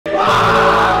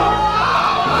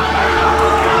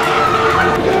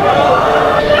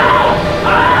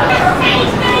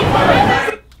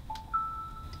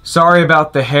Sorry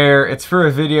about the hair. It's for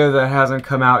a video that hasn't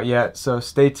come out yet, so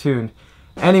stay tuned.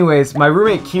 Anyways, my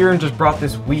roommate Kieran just brought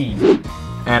this weed,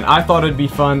 and I thought it'd be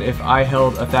fun if I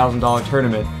held a $1,000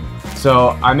 tournament.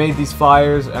 So I made these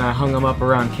flyers and I hung them up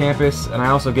around campus, and I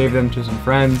also gave them to some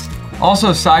friends.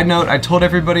 Also, side note, I told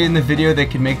everybody in the video they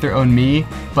could make their own me,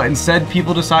 but instead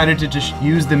people decided to just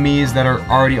use the me's that are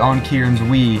already on Kieran's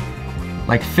Wii,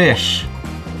 like Fish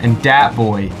and Dat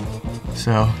Boy.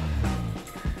 So,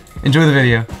 enjoy the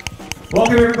video.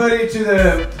 Welcome everybody to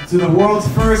the world's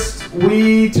first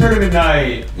Wii tournament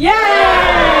night. Yay!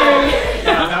 Yeah,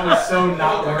 that was so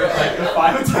not worth like the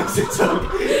 5 attempts it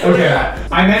took. Okay,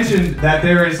 I mentioned that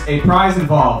there is a prize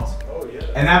involved,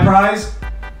 and that prize,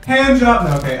 hands up.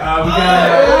 No, okay, we got.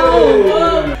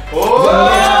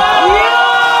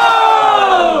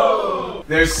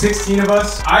 There's 16 of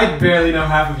us. I barely know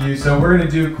half of you, so we're gonna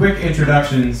do quick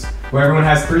introductions where everyone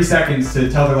has 3 seconds to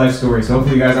tell their life story. So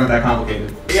hopefully you guys aren't that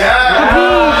complicated. Yeah!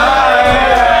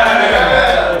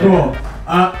 Cool.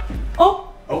 Oh,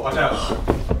 watch out.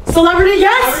 Celebrity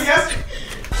guest? Celebrity guest?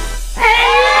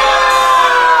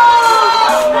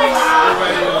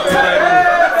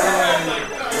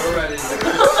 We're ready.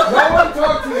 No one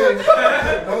talk to me.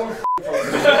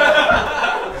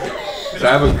 Should I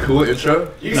have a cool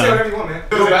intro? You can say whatever you want, man.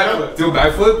 Do a backflip. Do a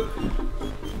backflip?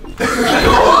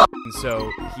 And so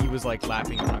he was like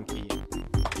laughing on key.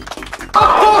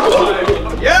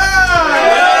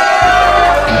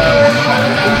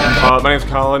 My name's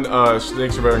Collin.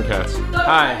 Snakes are better than cats.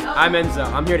 Hi, I'm Enzo.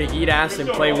 I'm here to eat ass and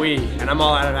play Wii, and I'm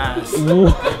all out of ass.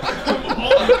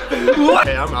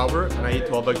 Hey, I'm Albert, and I eat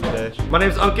 12 eggs a day. My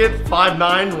name's Ankit,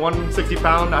 5'9", 160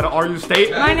 pound, out of RU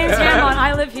State. My name's Hanbon.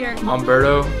 I live here. I'm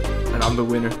Berto, and I'm the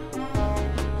winner.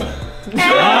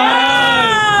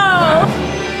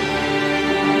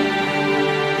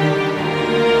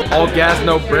 All gas,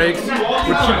 no brakes.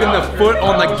 We're keeping the foot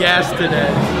on the gas today.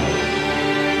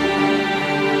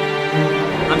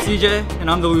 I'm CJ, and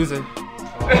I'm the loser.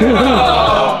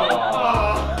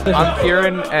 I'm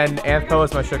Kieran, and Anthpo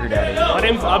is my sugar daddy. My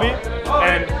name's Abhi,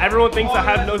 and everyone thinks I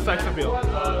have no sex appeal.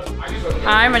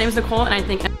 Hi, my name's Nicole, and I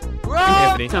think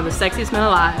Anthony. I'm the sexiest man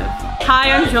alive.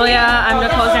 Hi, I'm Julia. I'm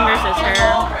Nicole's younger sister.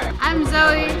 I'm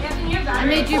Zoe. I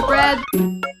made you bread.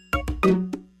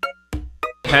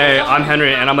 Hey, I'm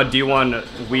Henry, and I'm a D1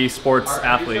 Wii sports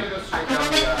athlete.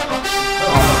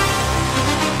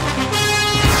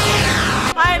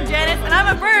 Hi, I'm Janice, and I'm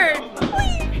a bird.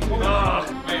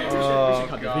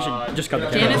 We should just cut the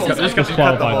Janice is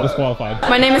disqualified.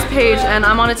 My name is Paige, and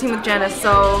I'm on a team with Janice,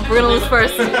 so we're gonna lose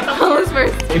first. I'll lose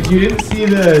first. If you didn't see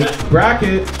the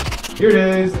bracket, here it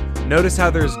is. Notice how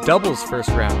there's doubles first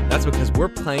round. That's because we're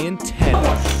playing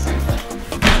tennis.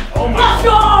 Let's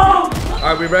go!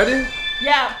 Alright, we ready?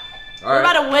 Yeah. All We're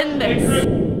right. about to win this.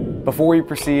 Before we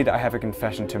proceed, I have a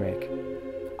confession to make.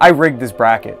 I rigged this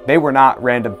bracket. They were not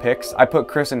random picks. I put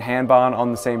Chris and Hanbon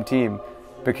on the same team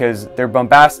because they're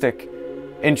bombastic,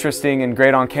 interesting, and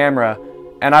great on camera,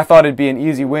 and I thought it'd be an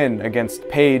easy win against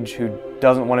Paige, who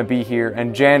doesn't want to be here,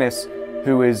 and Janice,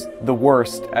 who is the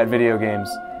worst at video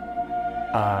games.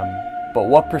 But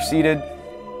what proceeded,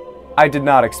 I did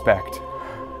not expect.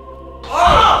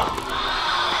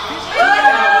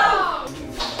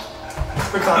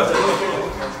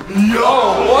 Yo,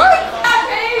 what?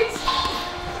 Paige!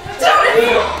 Do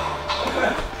it!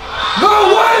 No,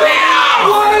 what?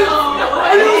 What?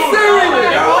 Are you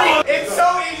serious? It's so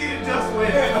easy to just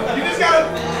win. You just gotta...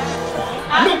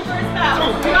 After the first half.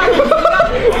 We got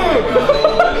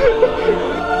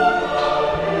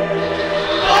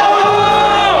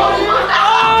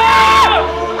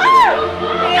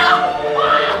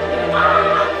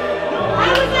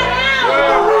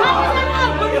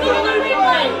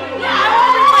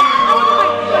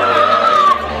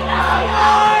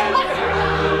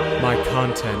My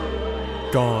content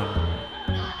gone.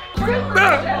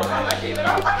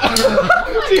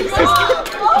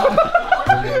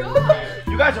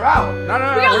 You guys are out. No, We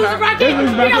gotta lose a bracket! We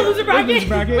gotta lose a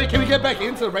bracket! Wait, can we get back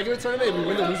into the regular tournament if we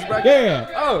win the loser bracket? Yeah.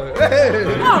 Oh, hey.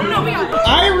 Oh, no, we got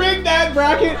I rigged that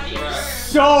bracket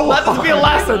so Let this be a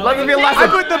lesson. Let this be a lesson. I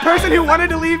put the person who wanted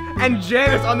to leave and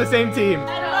Janice on the same team.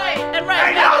 And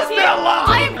right. y'all still love.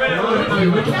 Head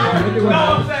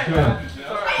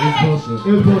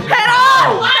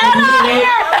on! Head on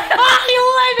here! Oh, you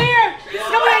live here!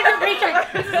 Come on, your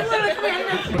paycheck. This is literally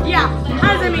coming. Yeah.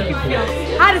 How does that make you feel?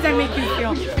 How does that make you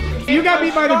feel? You got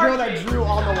beat by the girl that drew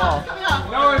on the wall.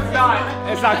 No, it's not.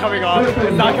 It's not coming off.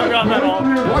 It's not coming off at all.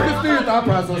 Walk us through your thought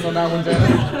process on that one,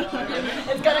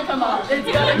 Janice. It's gonna come off. It's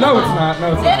gonna No, it's not.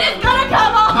 No, it's not. It is gonna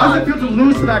come off! How does it feel to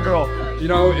lose to that girl? You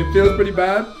know, it feels pretty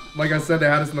bad, Like I said, they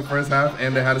had us in the first half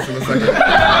and they had us in the second.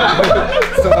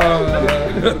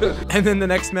 And then the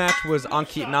next match was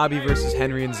Ankit and Abhi versus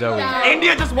Henry and Zoe.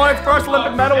 India just won its first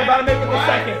Olympic medal. We're about to make it the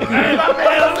second. Wait, can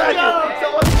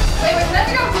I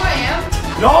figure out who I am?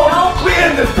 No, we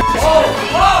in this.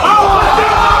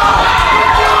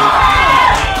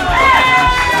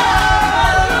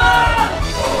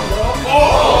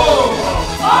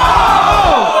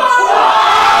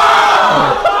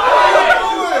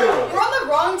 We're on the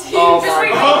wrong team.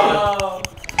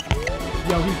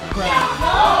 Yo, he's crap.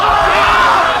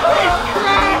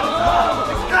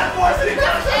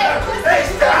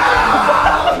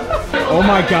 Oh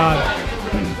my god.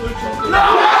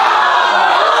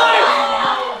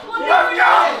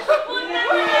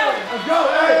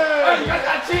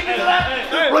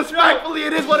 Respectfully,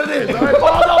 it is what it is. All right,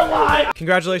 Paul, don't lie.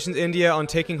 Congratulations, India, on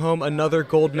taking home another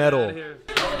gold medal.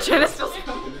 Janice feels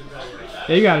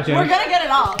Yeah, you got it, Janice. We're gonna get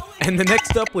it off. And the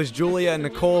next up was Julia and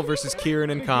Nicole versus Kieran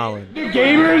and Collin.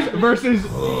 Gamers versus.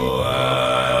 Sorry,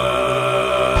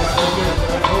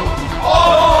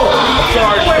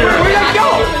 where'd I go?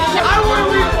 I want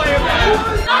to replay it.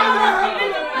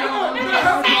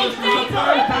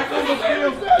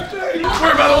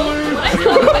 We're about to lose.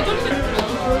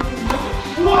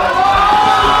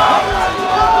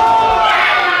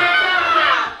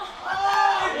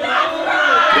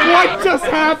 What just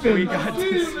happened? We got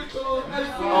this.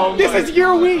 This is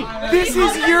your week. This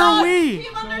is your week.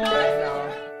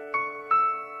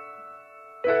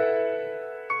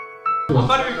 I'm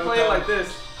about to be playing like this.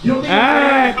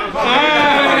 Hey!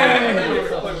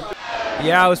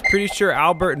 Yeah, I was pretty sure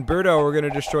Albert and Berto were going to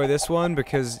destroy this one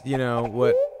because, you know,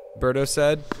 what Berto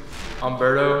said. I'm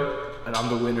Berto, and I'm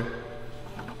the winner.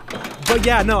 But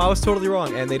yeah, no, I was totally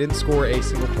wrong, and they didn't score a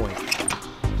single point.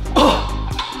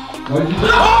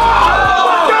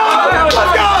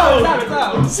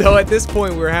 So at this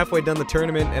point, we were halfway done the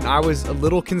tournament, and I was a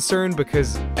little concerned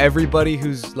because everybody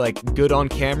who's like good on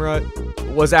camera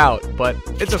was out, but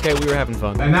it's okay, we were having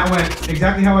fun. And that went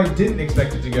exactly how I didn't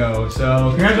expect it to go.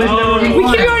 So congratulations, everyone. We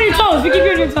keep you on your toes. We keep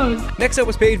you on your toes. Next up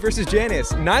was Paige versus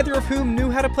Janice, neither of whom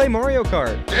knew how to play Mario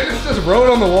Kart. Janice just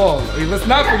wrote on the wall. I mean, let's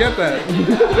not forget that.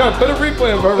 Yo, put a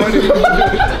replay of her running.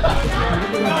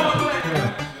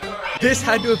 This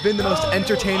had to have been the most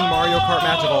entertaining Mario Kart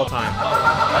match of all time.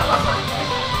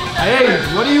 Hey,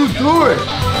 what are you doing?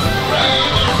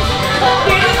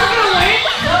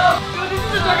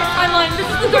 This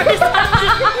is the darkest timeline.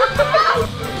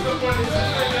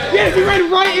 Yes, you ran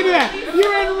right into that. You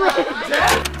ran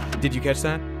right. Did you catch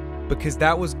that? Because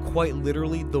that was quite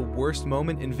literally the worst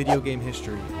moment in video game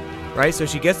history. Right? So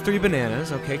she gets 3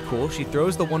 bananas. Okay, cool. She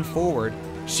throws the one forward.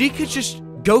 She could just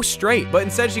go straight, but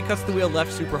instead she cuts the wheel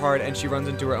left super hard and she runs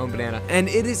into her own banana. And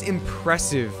it is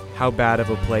impressive how bad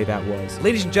of a play that was.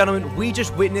 Ladies and gentlemen, we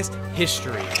just witnessed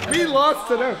history. We lost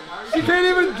to them. She can't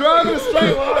even drive in a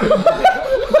straight line.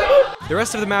 The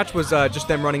rest of the match was just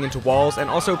them running into walls, and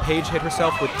also Paige hit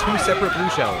herself with 2 separate blue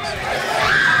shells.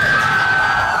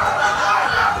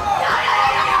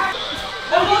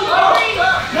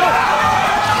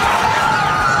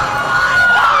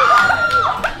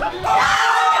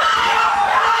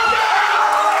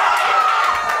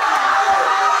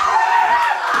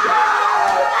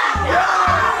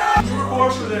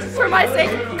 For my sake,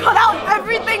 cut out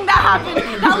everything that happened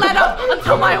that led up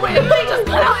until my win. Just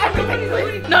cut out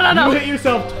everything. No. You hit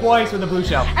yourself twice with a blue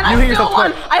shell. And I still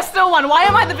won. I still won. Why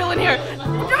am I the villain here?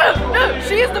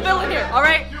 She is the villain here, all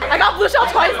right? I got blue shell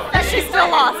twice, and she still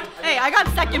lost. Hey, I got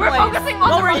second place. We're focusing on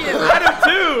what were you? I do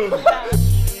too.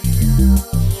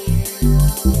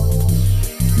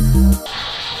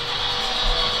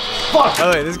 Fuck.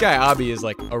 Oh, wait, this guy Abhi is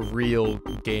like a real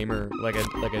gamer, like a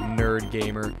nerd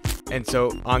gamer, and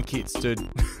so Ankit stood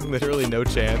literally no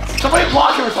chance. Somebody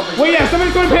block him or something. Wait, yeah,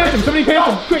 somebody's going to pants him. Somebody pants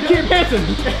him. Quick, Kieran, pants him.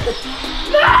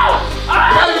 No!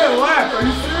 I gotta get left. Are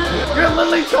you serious? You're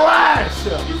literally trash.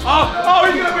 Oh,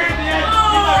 he's gonna wait at the end.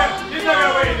 He's not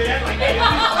gonna wait at the end like that.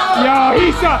 Yo, he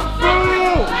sucks.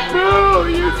 Boo! Boo!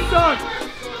 You suck.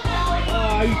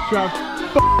 Oh, you suck.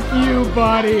 Fuck you,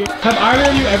 buddy. Have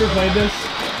either of you ever played this?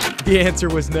 The answer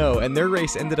was no, and their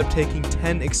race ended up taking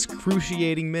 10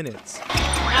 excruciating minutes. I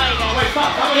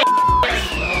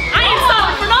ain't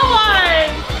stopping for no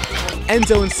one.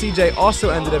 Enzo and CJ also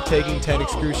ended up taking 10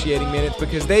 excruciating minutes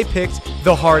because they picked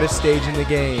the hardest stage in the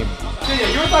game.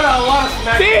 CJ, you were talking about a lot of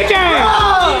smack. CJ!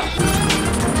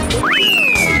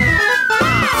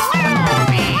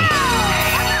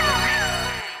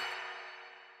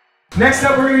 Next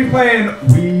up, we're going to be playing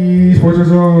Wii Sports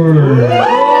Resort.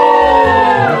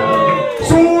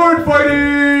 Sword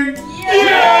fighting!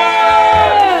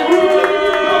 Yeah!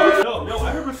 No,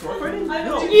 I heard sword fighting?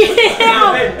 No. Yeah!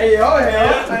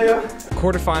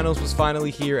 quarterfinals was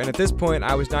finally here, and at this point,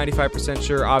 I was 95%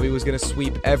 sure Abhi was gonna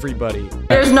sweep everybody.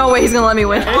 There's no way he's gonna let me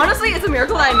win. Honestly, it's a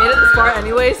miracle that I made it this far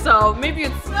anyway, so maybe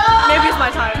it's my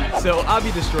time. So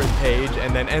Abhi destroyed Paige,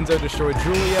 and then Enzo destroyed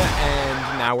Julia,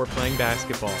 and now we're playing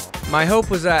basketball. My hope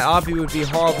was that Abhi would be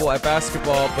horrible at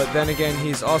basketball, but then again,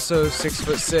 he's also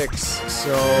 6'6",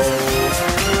 so...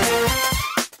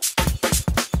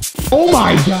 Oh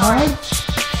my god!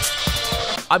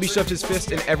 Abhi shoved his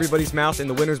fist in everybody's mouth in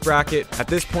the winner's bracket. At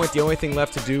this point, the only thing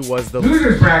left to do was the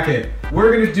loser's bracket. We're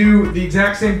gonna do the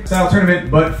exact same style tournament,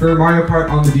 but for Mario Kart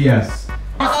on the DS.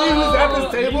 You see who's at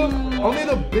this table? Only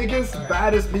the biggest,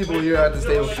 baddest people here at this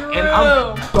table. And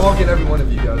I'm dogging every one of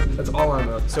you guys. That's all I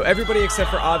know. So everybody except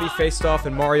for Abhi faced off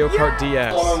in Mario Kart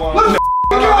DS.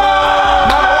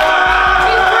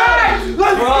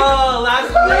 Let's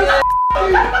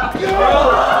go!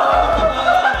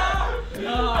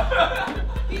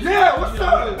 Yeah, what's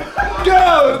up?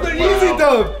 Go! The easy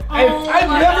dub! I've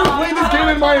never played this game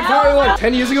in my entire life.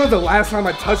 10 years ago was the last time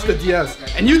I touched the DS.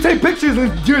 And you take pictures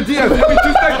of your DS every 2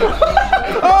 seconds.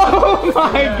 Oh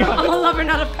my god! I'm a lover,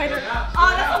 not a fighter.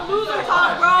 Oh, that's a loser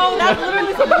talk, bro. That's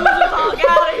literally some loser talk. Get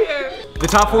out of here. The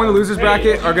top 4 in the losers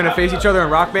bracket are gonna face each other in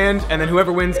Rock Band, and then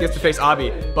whoever wins gets to face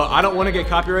Abhi. But I don't want to get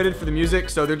copyrighted for the music,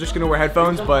 so they're just gonna wear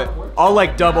headphones. But I'll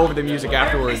like dub over the music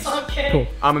afterwards. Cool.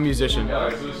 I'm a musician.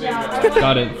 Got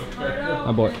it.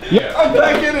 My boy. Yeah, I'm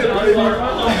back in it, baby.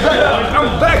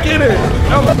 I'm back in it.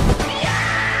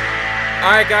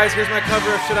 Alright guys, here's my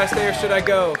cover of Should I Stay or Should I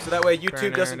Go? So that way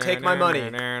YouTube doesn't take my money.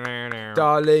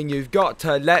 Darling, you've got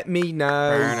to let me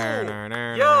know.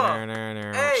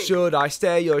 Should I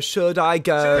stay or should I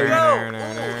go?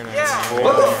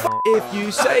 If you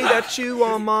say that you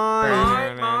are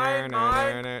mine,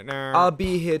 I'll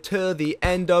be here till the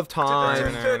end of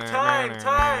time.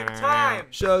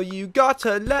 So you got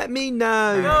to let me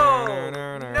know.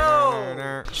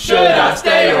 Should I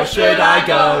stay or should I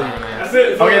go? That's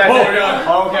it. Okay, that's it.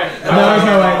 Oh, okay. No, there's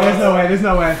no way. There's no way. There's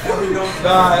no way.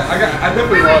 I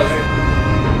definitely was.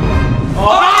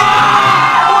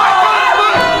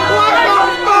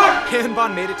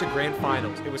 Hanbon made it to grand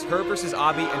finals. It was her versus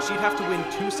Abhi, and she'd have to win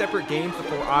 2 separate games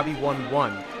before Abhi won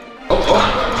 1.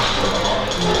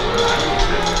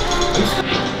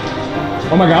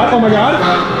 Oh my god, oh my god.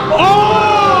 Oh!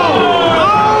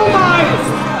 Oh my!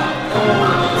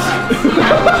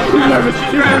 You're nervous,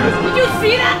 you're nervous. Did you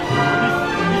see that?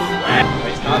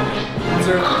 Wait, stop.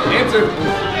 Answer, answer.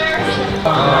 Oh!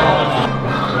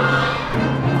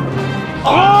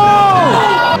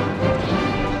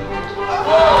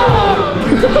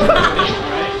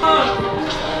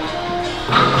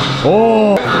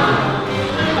 Oh!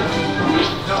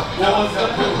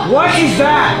 What is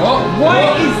that?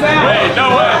 What is that? Wait, no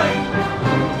way.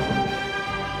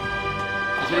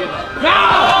 No!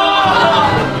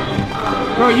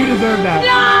 Bro, you deserve that.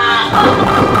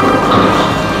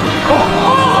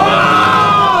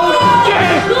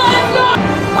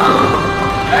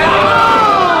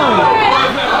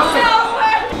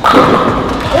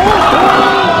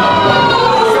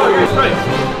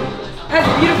 That's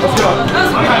beautiful. That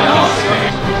was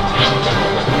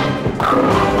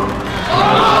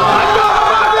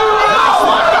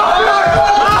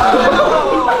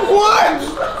What?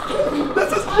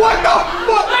 This is what the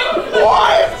fuck?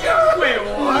 What? Wait,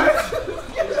 what?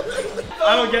 I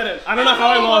don't get it. I don't know how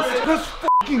I lost. Let's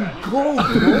fucking go, bro.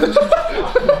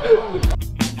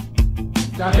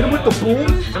 Now hit him with the boom,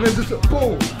 and then just a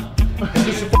boom. And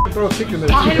just fucking throw a kick in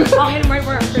there. I'll hit him right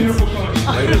where it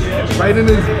hurts. Right in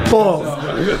his balls.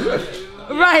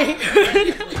 Right.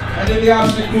 And in the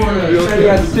opposite corner, he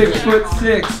has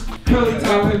 6'6", curly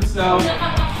top himself,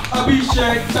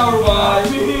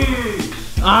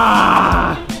 𝘊𝘆cie𝗹𝗶𝗿.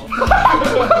 Ah!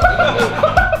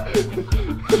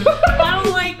 I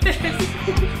don't like this.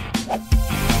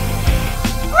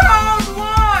 Round 1.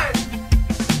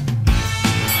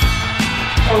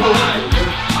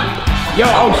 Yo,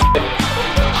 oh shit.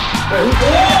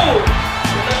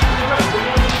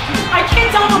 I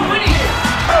can't tell if I'm winning.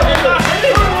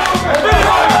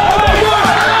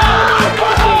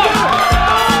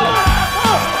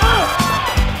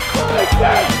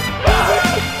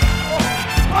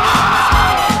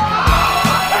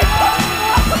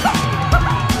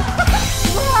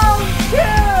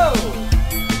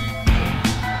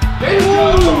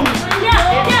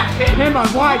 Hanbon,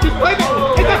 why? Just play it. It's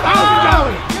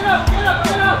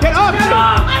 $1,000. Get up.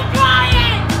 I'm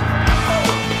trying.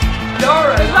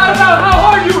 Dara, it's not about how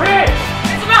hard you hit.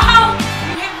 It's about how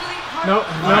you hit really hard. No.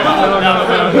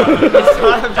 It's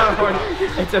not about hard.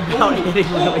 It's about hitting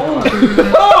really hard.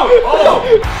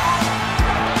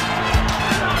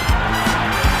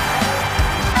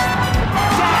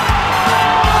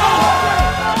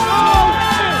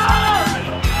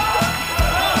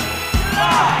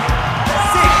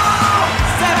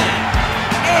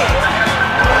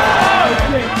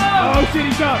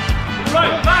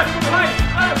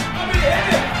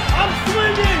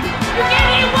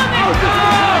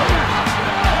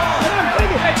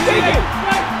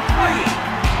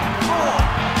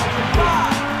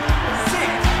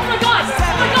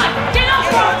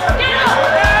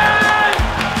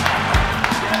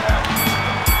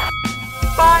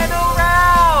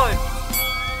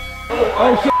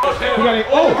 Oh shit! You got it.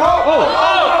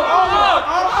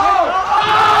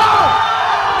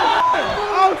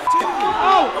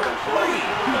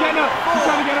 He's getting up. He's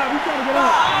trying to get up. He's trying to get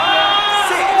up.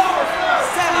 6,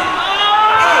 7,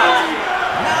 8,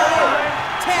 9,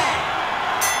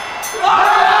 10.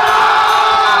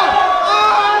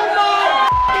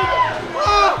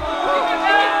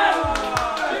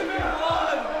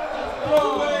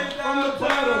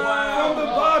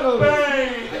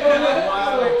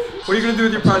 What are you gonna do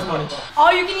with your prize money?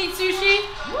 All you can eat sushi.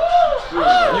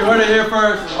 You heard it here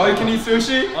first. All you can eat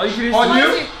sushi? All you can eat On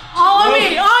sushi? you? All on me,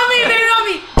 baby, on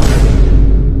me.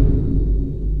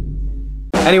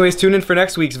 Anyways, tune in for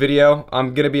next week's video.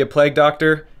 I'm gonna be a plague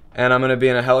doctor, and I'm gonna be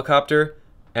in a helicopter,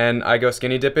 and I go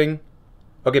skinny dipping.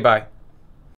 Okay, bye.